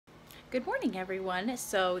Good morning, everyone.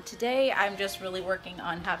 So today I'm just really working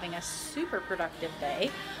on having a super productive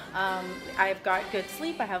day. I've got good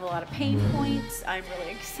sleep. I have a lot of pain points. I'm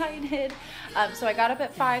really excited. So I got up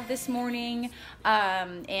at 5 this morning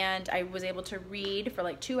and I was able to read for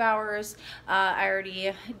like 2 hours. I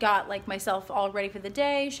already got like myself all ready for the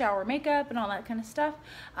day, shower, makeup, and all that kind of stuff.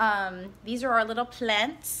 These are our little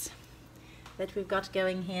plants that we've got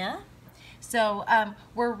going here. So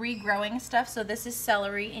we're regrowing stuff. So this is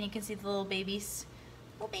celery, and you can see the little baby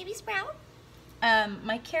sprout.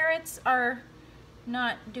 My carrots are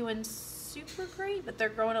not doing super great, but they're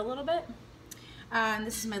growing a little bit.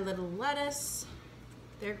 This is my little lettuce.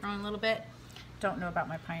 They're growing a little bit. Don't know about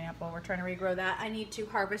my pineapple. We're trying to regrow that. I need to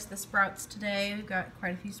harvest the sprouts today. We've got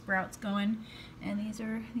quite a few sprouts going, and these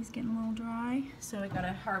getting a little dry. So I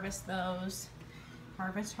gotta harvest those.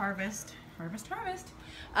 Harvest.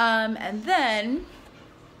 And then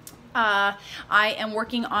I am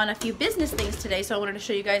working on a few business things today, so I wanted to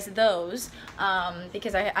show you guys those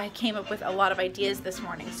because I came up with a lot of ideas this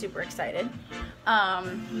morning. Super excited.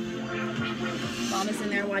 Mom is in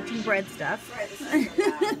there watching bread stuff.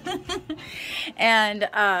 And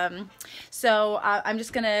so I'm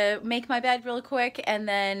just gonna make my bed real quick and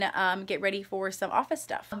then get ready for some office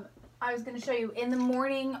stuff. I was going to show you in the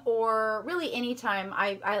morning or really anytime.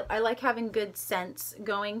 I like having good scents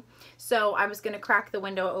going, so I was going to crack the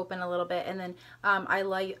window open a little bit, and then I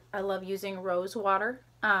love using rose water.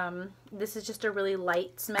 This is just a really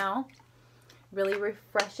light smell, really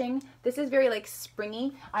refreshing. This is very like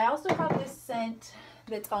springy. I also have this scent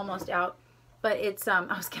that's almost out, but it's I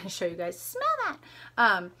was going to show you guys. Smell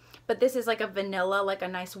that. But this is like a vanilla, like a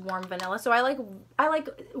nice warm vanilla. So I like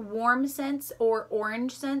warm scents or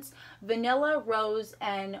orange scents. Vanilla, rose,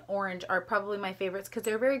 and orange are probably my favorites because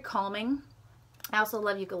they're very calming. I also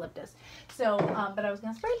love eucalyptus. So, but I was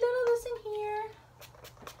gonna spray a little of this in here.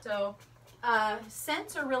 So,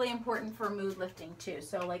 scents are really important for mood lifting too.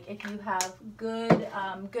 So, like if you have good,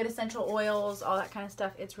 good essential oils, all that kind of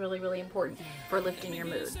stuff, it's really, really important for lifting your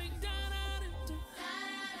mood.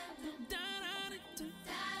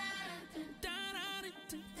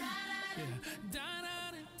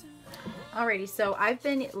 Alrighty, so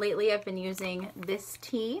lately I've been using this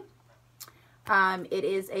tea. It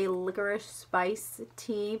is a licorice spice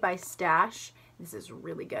tea by Stash. This is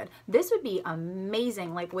really good. This would be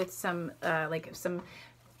amazing, like with some like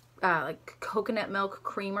coconut milk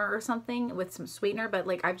creamer or something with some sweetener. But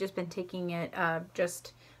like I've just been taking it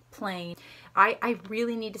just plain. I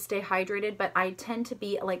really need to stay hydrated, but I tend to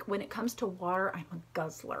be like, when it comes to water, I'm a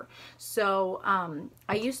guzzler. So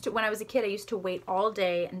when I was a kid, I used to wait all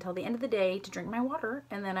day until the end of the day to drink my water,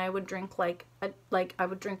 and then I would drink I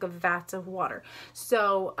would drink a vats of water.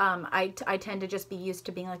 So I tend to just be used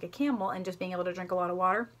to being like a camel and just being able to drink a lot of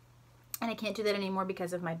water. And I can't do that anymore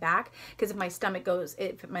because of my back. Because if my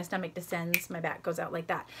stomach descends, my back goes out like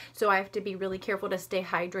that. So I have to be really careful to stay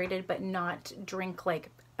hydrated, but not drink like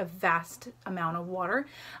a vast amount of water.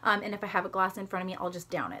 And if I have a glass in front of me, I'll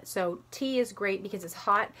just down it. So tea is great because it's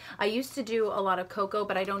hot. I used to do a lot of cocoa,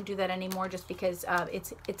 but I don't do that anymore just because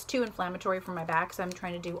it's too inflammatory for my back. So I'm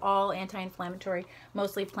trying to do all anti-inflammatory,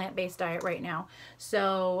 mostly plant-based diet right now.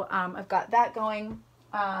 So I've got that going.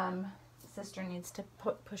 Sister needs to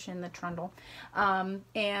push in the trundle.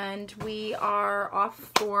 And we are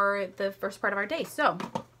off for the first part of our day. So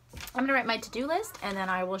I'm gonna write my to-do list, and then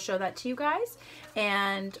I will show that to you guys,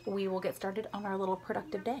 and we will get started on our little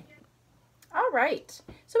productive day. All right,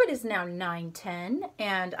 so it is now 9:10,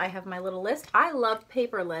 and I have my little list. I love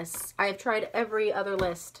paper lists. I've tried every other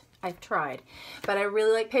list I've tried, but I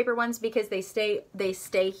really like paper ones because they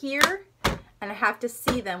stay here, and I have to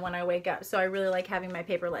see them when I wake up. So I really like having my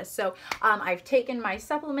paper list. So I've taken my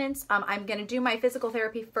supplements. I'm gonna do my physical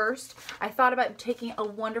therapy first. I thought about taking a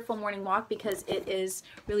wonderful morning walk because it is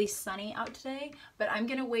really sunny out today, but I'm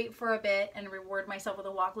gonna wait for a bit and reward myself with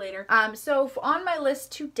a walk later. So on my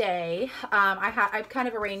list today, I've kind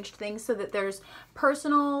of arranged things so that there's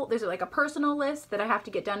like a personal list that I have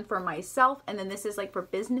to get done for myself, and then this is like for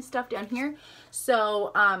business stuff down here.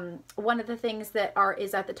 So one of the things that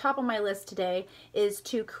is at the top of my list today is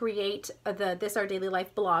to create This Our Daily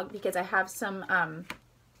Life blog, because I have some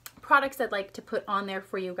products I'd like to put on there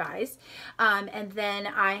for you guys. And then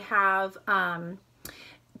I have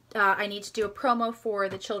I need to do a promo for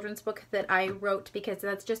the children's book that I wrote because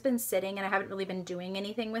that's just been sitting and I haven't really been doing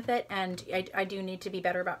anything with it, and I do need to be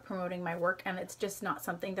better about promoting my work, and it's just not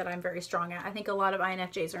something that I'm very strong at. I think a lot of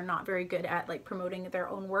INFJs are not very good at like promoting their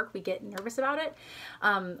own work. We get nervous about it.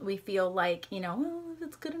 We feel like, you know, oh, if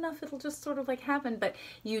it's good enough, it'll just sort of like happen, but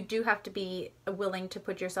you do have to be willing to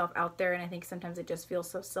put yourself out there, and I think sometimes it just feels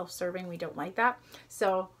so self-serving. We don't like that.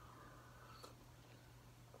 So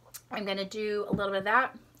I'm going to do a little bit of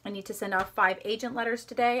that. I need to send off 5 agent letters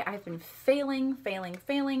today. I've been failing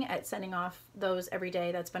at sending off those every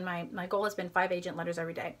day. That's been my goal has been 5 agent letters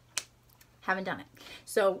every day. Haven't done it.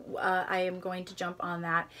 So I am going to jump on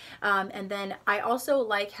that. And then I also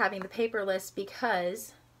like having the paper list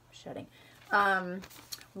because,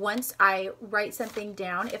 once I write something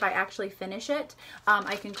down, if I actually finish it,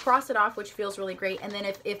 I can cross it off, which feels really great. And then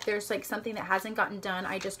if there's like something that hasn't gotten done,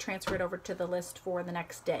 I just transfer it over to the list for the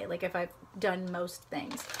next day, like if I've done most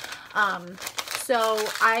things. So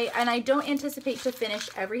I don't anticipate to finish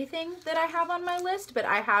everything that I have on my list, but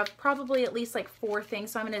I have probably at least like 4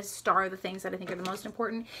 things. So I'm going to star the things that I think are the most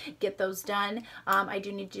important, get those done. I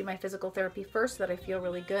do need to do my physical therapy first so that I feel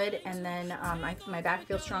really good. And then my back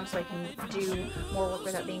feels strong so I can do more work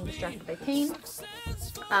without being distracted by pain.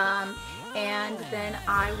 And then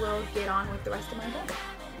I will get on with the rest of my day.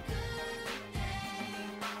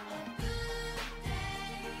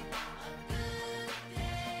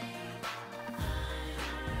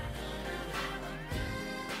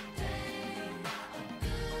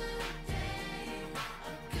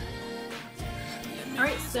 All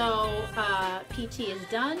right, so PT is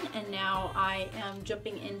done, and now I am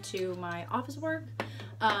jumping into my office work.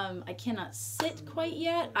 I cannot sit quite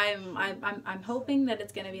yet. I'm hoping that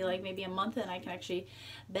it's gonna be like maybe a month and I can actually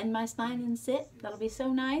bend my spine and sit. That'll be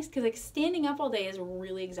so nice, because like standing up all day is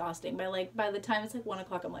really exhausting. By the time it's like 1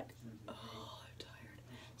 o'clock, I'm like, oh, I'm tired.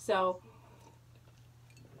 So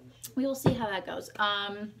we will see how that goes.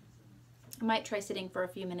 I might try sitting for a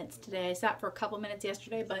few minutes today. I sat for a couple minutes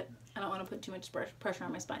yesterday, but I don't want to put too much pressure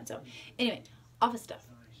on my spine. So anyway, office stuff.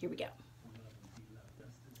 Here we go.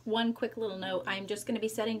 One quick little note. I'm just going to be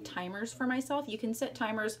setting timers for myself. You can set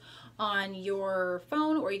timers on your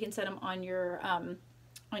phone, or you can set them on your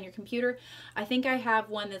computer. I think I have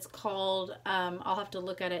one that's called, I'll have to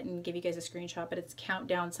look at it and give you guys a screenshot, but it's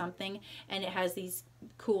countdown something, and it has these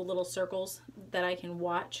cool little circles that I can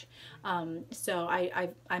watch. So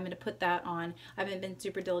I'm going to put that on. I haven't been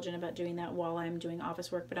super diligent about doing that while I'm doing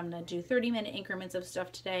office work, but I'm going to do 30-minute increments of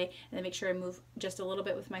stuff today, and then make sure I move just a little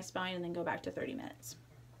bit with my spine and then go back to 30 minutes.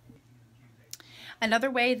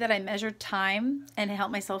 Another way that I measure time and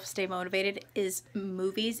help myself stay motivated is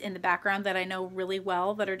movies in the background that I know really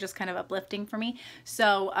well that are just kind of uplifting for me.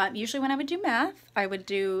 So usually when I would do math, I would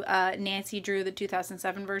do Nancy Drew, the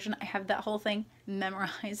 2007 version. I have that whole thing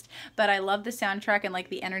memorized, but I love the soundtrack, and like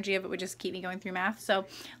the energy of it would just keep me going through math. So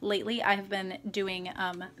lately I have been doing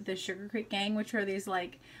the Sugar Creek Gang, which are these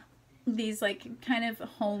kind of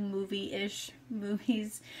home movie-ish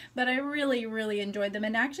movies, but I really enjoyed them,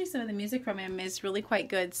 and actually some of the music from them is really quite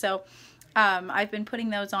good. So I've been putting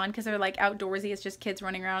those on because they're like outdoorsy. It's just kids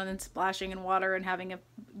running around and splashing in water and having a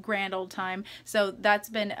grand old time. So that's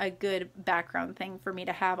been a good background thing for me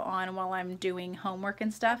to have on while I'm doing homework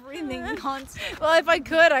and stuff. Breathing constant. Well, if I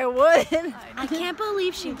could, I would. I can't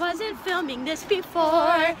believe she wasn't filming this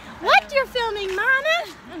before. What you're filming,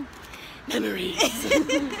 Mama? Memories.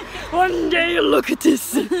 One day you'll look at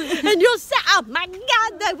this and you'll say, oh my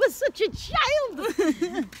God, I was such a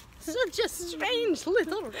child. Such a strange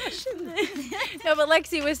little Russian. No, but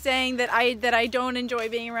Lexi was saying that I don't enjoy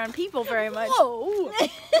being around people very much. Whoa. I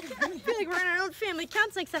feel like we're in our own family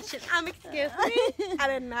counseling session. Excuse me. I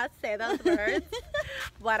did not say those words.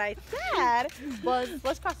 What I said was,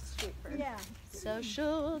 let's cross the street first. Yeah.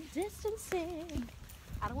 Social distancing.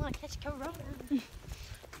 I don't want to catch corona.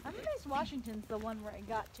 I'm amazed Washington's the one where I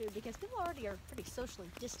got to, because people already are pretty socially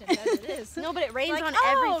distant as it is. No, but it rains like, on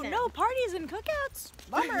oh, everything. no parties and cookouts?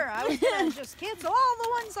 Bummer. I was going to just cancel all the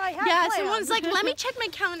ones I had Yeah, planned. someone's like, let me check my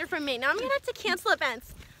calendar for May. Now I'm going to have to cancel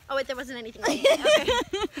events. Oh, wait, there wasn't anything. Okay.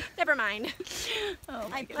 Never mind. Oh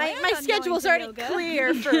my schedule's already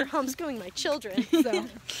clear for homeschooling my children. So.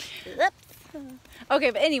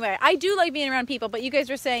 Okay, but anyway, I do like being around people, but you guys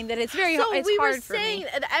were saying that it's very hard for me. So we were saying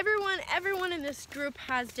that everyone in this group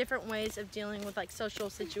has different ways of dealing with like social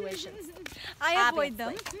situations. I avoid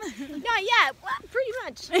them. Not yet. Well, pretty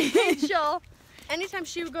much. Rachel, anytime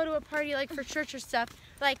she would go to a party like for church or stuff,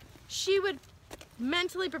 like she would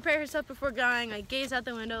mentally prepare herself before going, like gaze out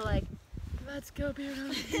the window like, let's go be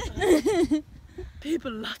around people.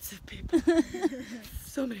 People, lots of people.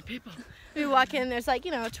 So many people. We walk in, there's like,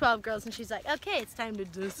 12 girls, and she's like, okay, it's time to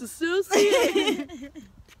disassociate.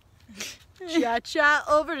 Cha-cha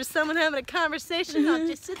over to someone having a conversation. I'll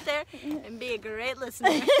just sit there and be a great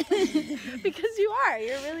listener. Because you're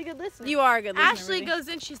a really good listener. You are a good listener. Ashley goes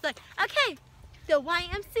in, she's like, okay, the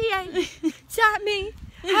YMCA taught me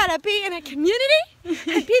how to be in a community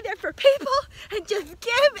and be there for people and just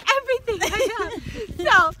give everything I have.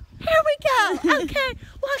 So, here we go. Okay,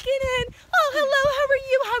 walking in. Oh, hello, how are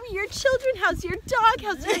you? How are your children? How's your dog?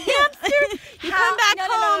 How's your hamster? You come back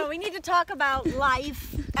home. No. We need to talk about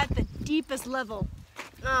life at the deepest level.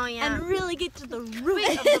 Oh, yeah. And really get to the root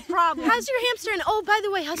of the problem. How's your hamster? And oh, by the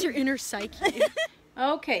way, how's your inner psyche?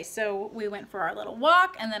 Okay, so we went for our little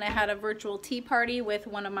walk, and then I had a virtual tea party with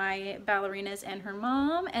one of my ballerinas and her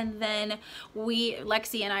mom, and then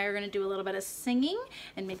Lexi and I are going to do a little bit of singing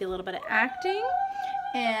and maybe a little bit of acting,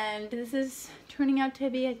 and this is turning out to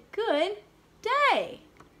be a good day.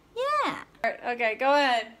 Yeah. All right, okay, go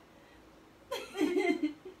ahead. Hello,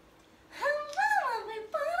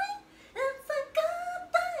 everybody. It's a good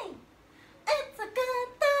day. It's a good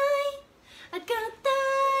day. A good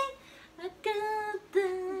day. A good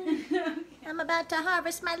day. I'm about to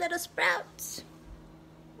harvest my little sprouts.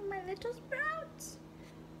 My little sprouts.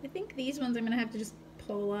 I think these ones I'm going to have to just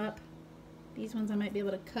pull up. These ones I might be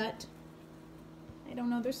able to cut. I don't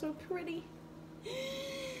know, they're so pretty.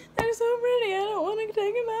 They're so pretty, I don't want to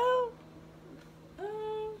take them out.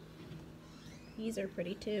 These are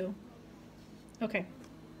pretty too. Okay,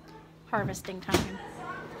 harvesting time.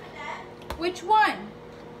 Which one?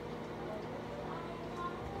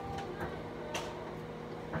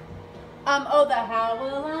 Oh, the how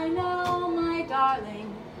will I know, my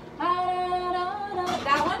darling?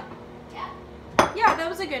 That one? Yeah. Yeah, that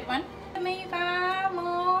was a good one. Give me 5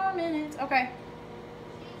 more minutes. Okay.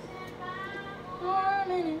 4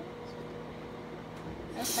 minutes.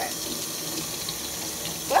 Okay.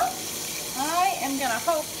 Well, I am gonna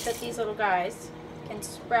hope that these little guys can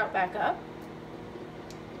sprout back up.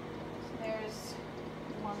 So there's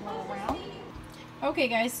one little round. Okay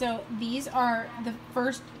guys, so these are the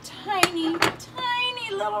first tiny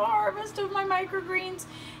little harvest of my microgreens.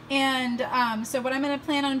 And so what I'm gonna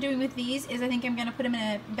plan on doing with these is I think I'm gonna put them in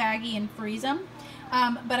a baggie and freeze them.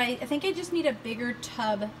 But I think I just need a bigger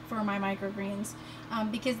tub for my microgreens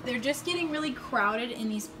because they're just getting really crowded in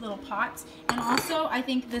these little pots. And also I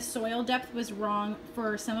think the soil depth was wrong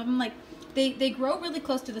for some of them. Like they grow really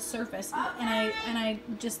close to the surface, and I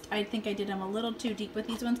think I did them a little too deep with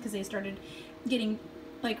these ones because they started getting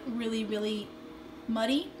like really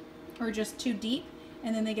muddy or just too deep,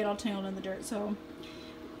 and then they get all tangled in the dirt. So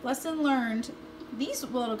lesson learned. These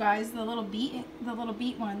little guys, the little beet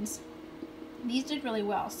ones, these did really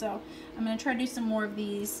well. So I'm going to try to do some more of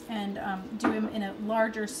these and do them in a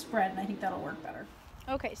larger spread, and I think that'll work better.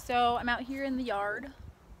 Okay, so I'm out here in the yard.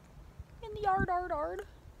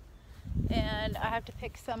 And I have to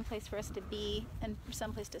pick some place for us to be and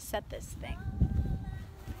some place to set this thing.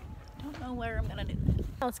 Don't know where I'm going to do that.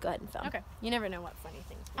 Let's go ahead and film. Okay. You never know what funny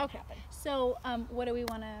things will happen. So what do we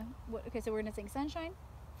want to, okay, so we're going to sing sunshine,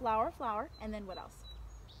 flower, flower, and then what else?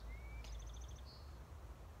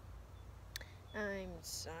 I'm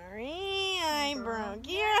sorry, I broke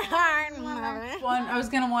your heart, Mama. I was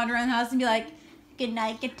going to wander around the house and be like, good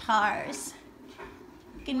night, guitars.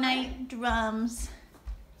 Good night, drums.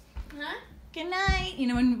 Huh? Good night. You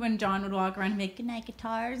know when John would walk around and make good night,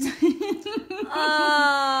 guitars. Oh.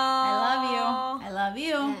 I love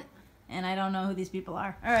you. And I don't know who these people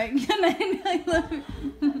are. All right, good night. I love you.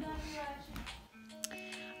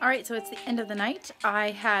 All right, so it's the end of the night.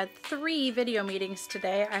 I had 3 video meetings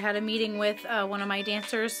today. I had a meeting with one of my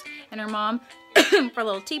dancers and her mom for a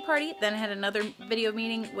little tea party. Then I had another video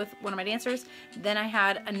meeting with one of my dancers. Then I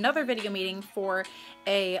had another video meeting for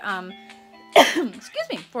a excuse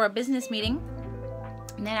me, for a business meeting.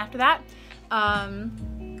 And then after that,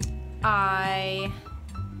 I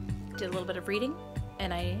did a little bit of reading,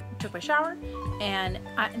 and I took my shower, and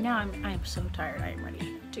now I'm so tired. I am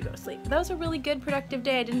ready to go to sleep. That was a really good, productive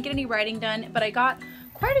day. I didn't get any writing done, but I got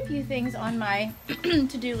quite a few things on my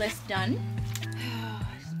to-do list done.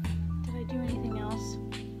 Did I do anything else?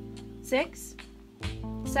 6,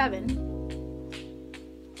 7.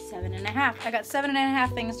 7.5. I got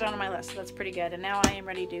 7.5 things done on my list, so that's pretty good. And now I am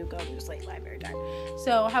ready to go to sleep. Library time.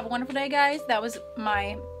 So have a wonderful day, guys. That was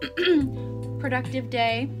my productive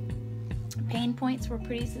day. Pain points were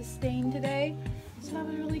pretty sustained today, so that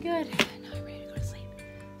was really good. Now I'm ready to go to sleep.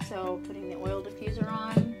 So putting the oil diffuser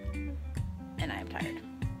on.